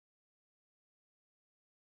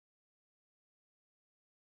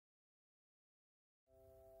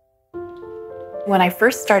When I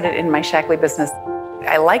first started in my Shaklee business,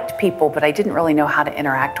 I liked people, but I didn't really know how to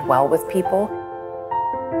interact well with people.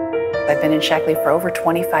 I've been in Shaklee for over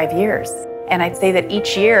 25 years, and I'd say that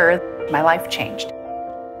each year, my life changed.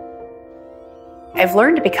 I've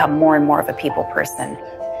learned to become more and more of a people person.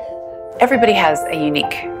 Everybody has a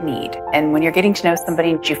unique need, and when you're getting to know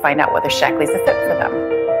somebody, you find out whether Shaklee's a fit for them.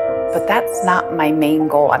 But that's not my main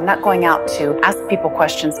goal. I'm not going out to ask people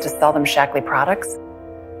questions to sell them Shaklee products.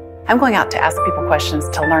 I'm going out to ask people questions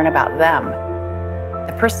to learn about them.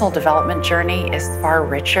 The personal development journey is far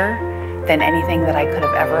richer than anything that I could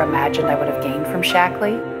have ever imagined I would have gained from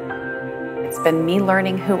Shaklee. It's been me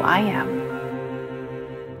learning who I am.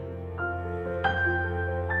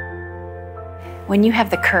 When you have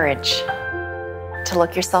the courage to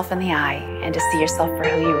look yourself in the eye and to see yourself for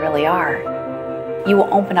who you really are, you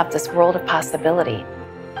will open up this world of possibility.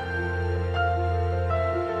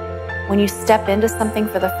 When you step into something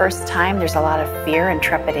for the first time, there's a lot of fear and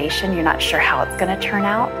trepidation. You're not sure how it's going to turn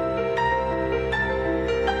out.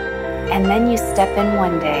 And then you step in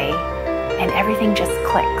one day and everything just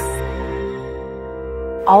clicks.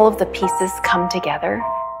 All of the pieces come together.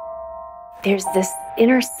 There's this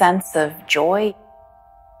inner sense of joy,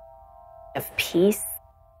 of peace.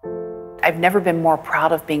 I've never been more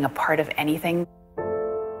proud of being a part of anything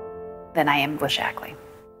than I am with Shaklee.